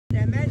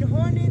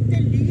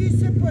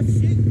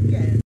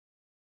cykel.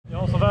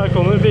 Ja, så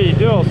välkommen till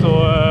video. Så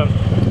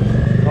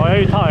ja, jag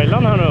är i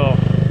Thailand här nu då.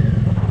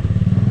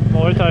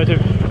 Varit här i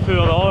typ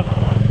 4 dagar.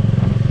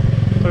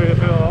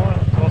 3-4 dagar.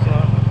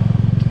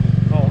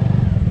 Ja.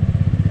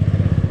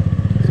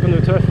 Ska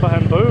nu träffa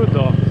en brud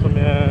då som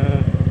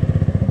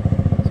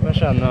jag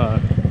känner här.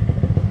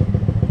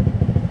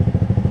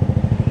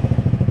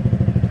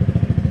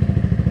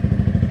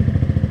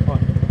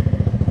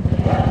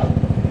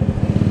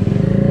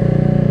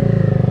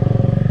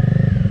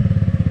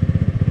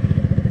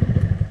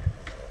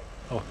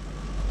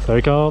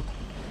 Sorry, Carl.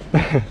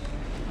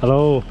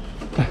 Hello.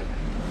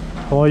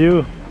 How are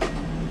you?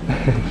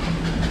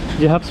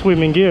 You have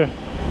swimming gear?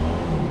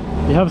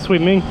 You have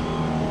swimming?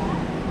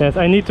 Yes,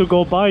 I need to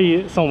go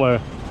buy somewhere.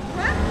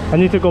 I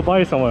need to go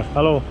buy somewhere.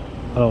 Hello.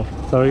 Hello.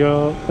 Sorry,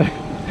 girl.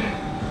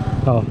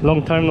 Oh,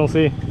 long time no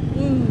see.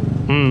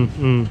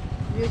 You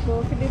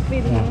go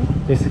Philippines. Yeah.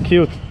 It's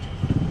cute.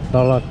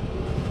 Not like.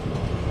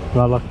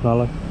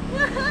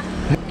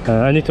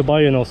 I need to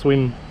buy, you know,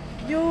 swim.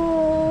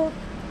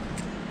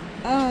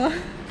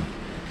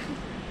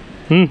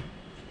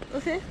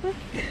 Okay.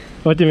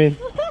 What do you mean?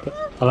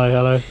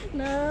 Hello.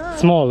 No.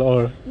 Small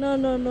or?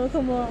 No,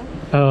 come on.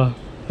 Oh.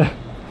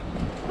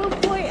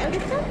 MotoBoi a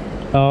little?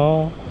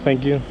 Oh,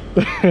 thank you.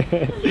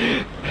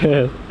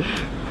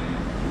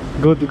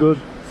 Good.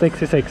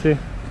 Sexy.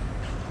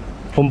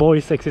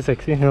 Homeboy,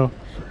 sexy, you know.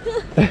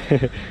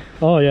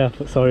 Oh yeah,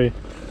 sorry.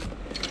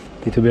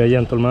 Need to be a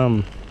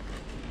gentleman.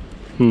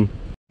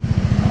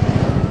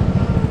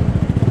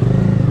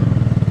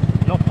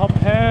 No pop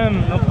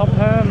ham.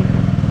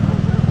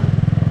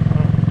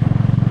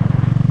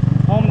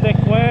 Om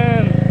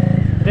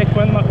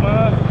Dekwen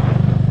Makma.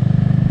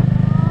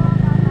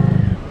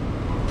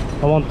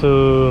 I want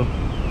to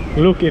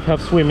look if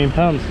have swimming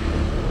pants.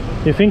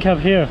 You think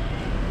have here?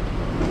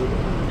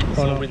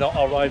 So we now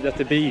arrived at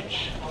the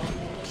beach.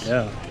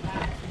 Yeah,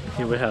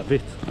 here we have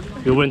it.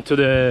 We went to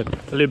a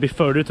little bit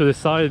further to the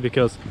side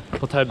because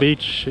Pattaya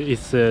beach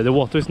is the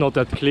water is not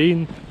that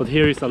clean, but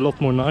here is a lot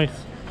more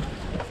nice,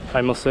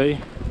 I must say.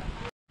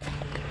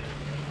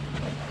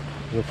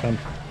 Your friend,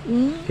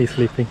 he's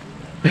sleeping.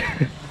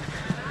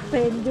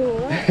 Friend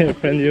you.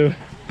 Friend you.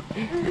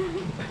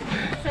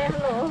 Say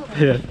hello.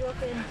 Yeah. Your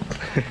friend.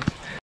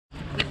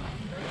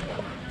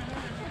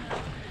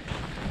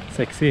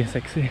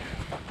 Sexy.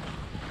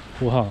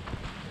 Wow.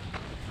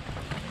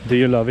 Do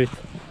you love it?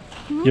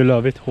 You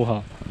love it,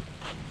 Hoha.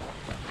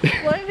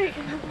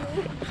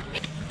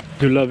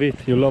 You love it.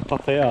 You love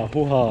Pattaya,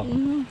 Hoha.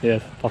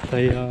 Yes,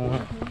 Pattaya.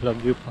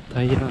 Love you,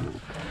 Pattaya.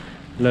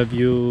 Love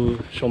you,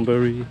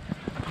 Chonburi.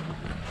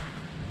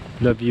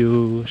 Love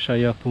you,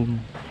 Shayapum.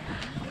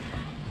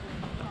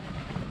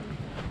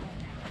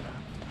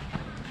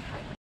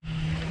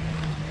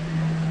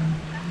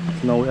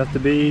 So now we're at the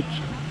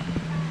beach.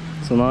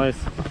 So nice.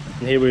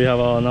 And here we have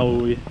now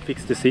we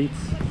fix the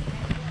seats.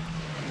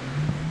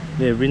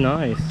 Very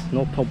nice.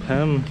 No pop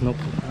ham.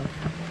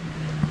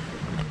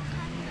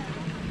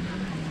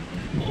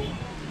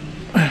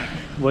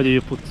 Where do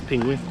you put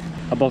penguin?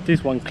 I bought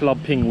this one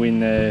Club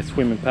Penguin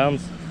swimming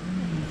pants.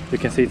 You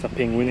can see it's a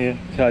penguin here.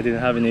 I didn't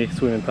have any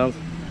swimming pants.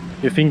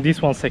 You think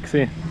this one's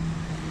sexy?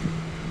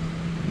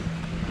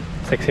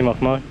 Sexy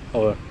Makmar?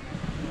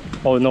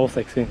 Or no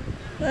sexy?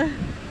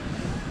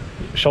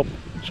 Shop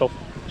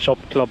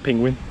Club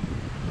Penguin.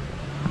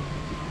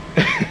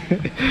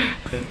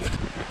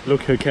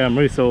 Look, her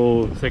camera is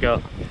so it's like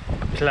a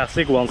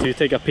classic one, so you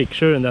take a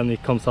picture and then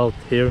it comes out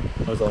here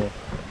or so.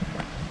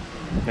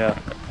 Yeah,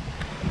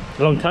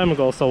 a long time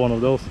ago I saw one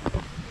of those.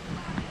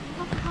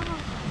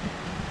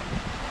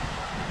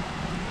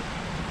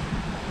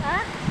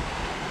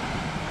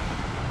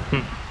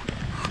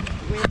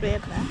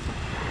 Wait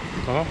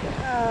now.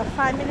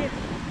 5 minutes.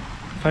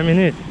 5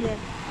 minutes? Yes.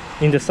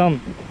 In the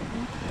sun?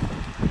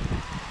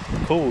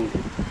 Cool.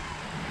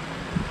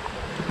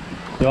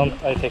 You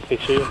want I take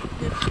picture?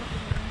 Yes.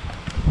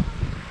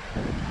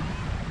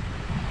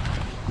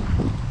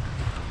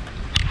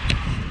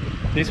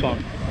 This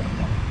one.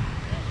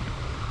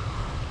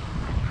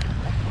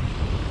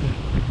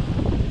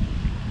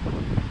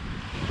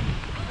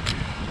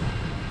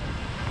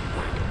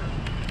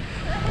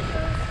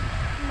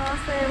 No,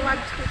 say 1,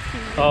 2,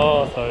 3.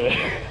 Oh, sorry.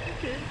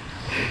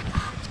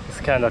 It's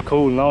kind of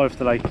cool now.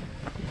 After like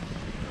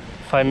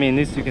 5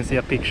 minutes, you can see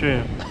a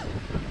picture.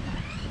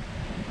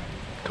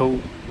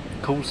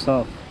 Cool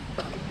stuff.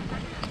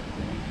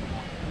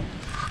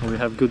 We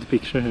have good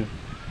picture here.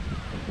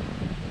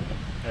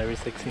 Very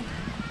sexy.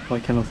 Why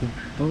cannot see?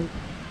 Oh,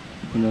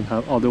 and then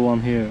have other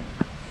one here.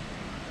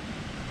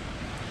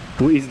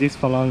 Who is this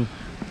Falang?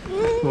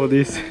 What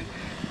is?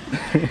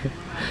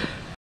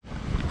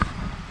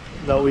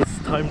 Now it's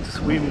time to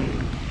swim.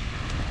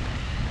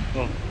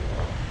 Oh,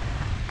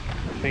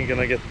 I think I'm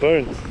gonna get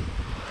burnt.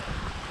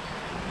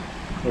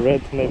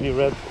 Red, maybe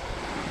red.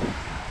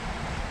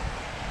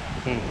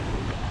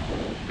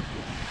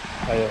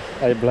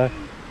 I black.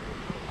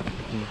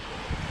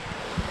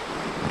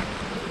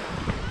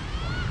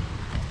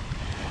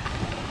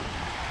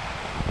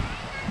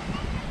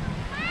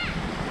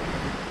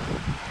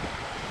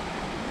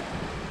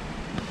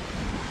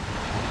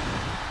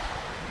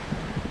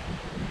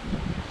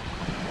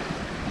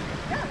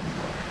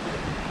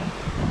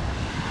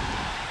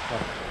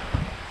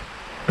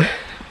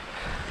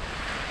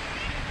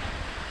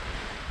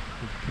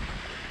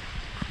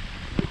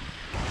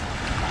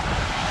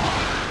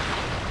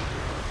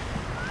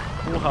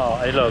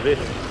 Oha, I love it.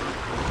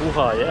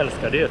 Oha, jag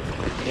älskar det.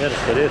 Jag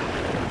älskar det.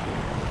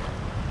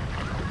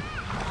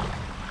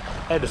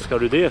 Älskar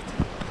du det?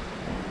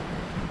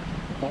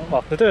 Ja,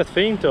 vattnet är rätt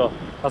fint då.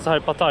 Alltså här i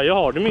Pattaya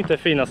har de inte det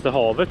finaste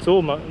havet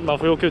så. Man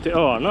får ju åka ut i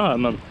öarna här,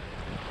 men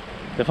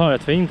det är fan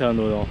rätt fint här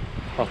ändå då.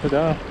 Vattnet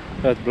är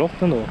rätt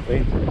blått ändå.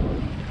 Fint.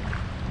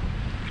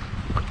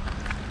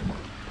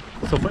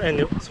 So for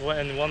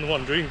anyone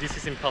wondering, this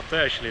is in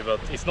Pattaya actually, but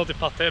it's not the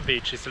Pattaya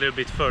beach, it's a little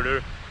bit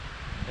further.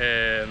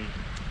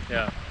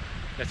 Yeah,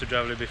 you have to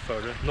drive a little bit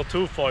further. Not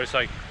too far, it's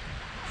like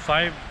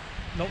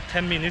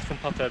 10 minutes from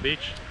Pattaya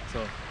beach. So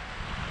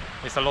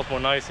it's a lot more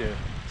nice here.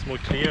 It's more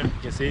clear,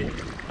 you can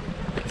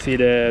see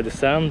the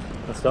sand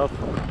and stuff.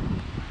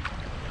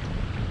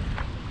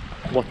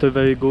 Water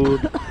very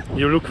good.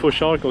 You look for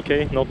shark,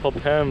 okay? No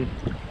problem.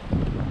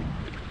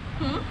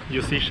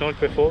 You see shark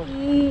before?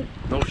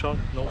 No shark,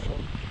 no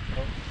shark.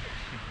 No.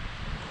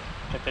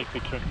 Can take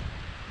picture.